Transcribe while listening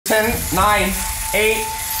10, 9, 8,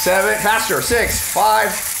 7, faster, 6,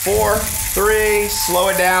 5, 4, 3, slow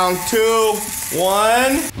it down, 2,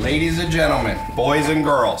 1. Ladies and gentlemen, boys and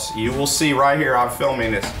girls, you will see right here, I'm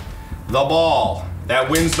filming this, the ball that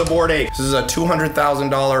wins the Bored Ape. This is a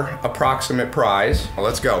 $200,000 approximate prize. Well,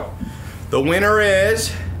 let's go. The winner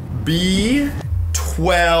is B12,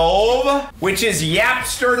 which is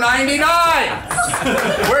Yapster 99.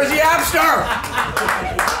 Where's Yapster?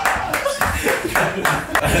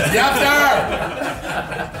 Yapster!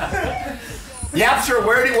 Yapster,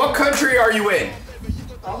 what country are you in?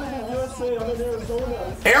 I'm in the USA, I'm in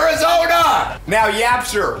Arizona. Arizona! Now,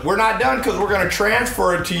 Yapster, we're not done because we're going to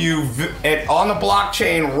transfer it to you on the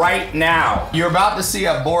blockchain right now. You're about to see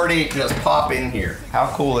a Bored Ape just pop in here.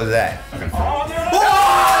 How cool is that? Oh,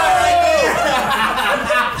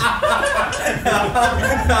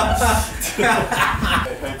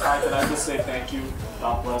 hey, Ty, can I just say thank you?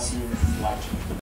 God bless you. Life changing.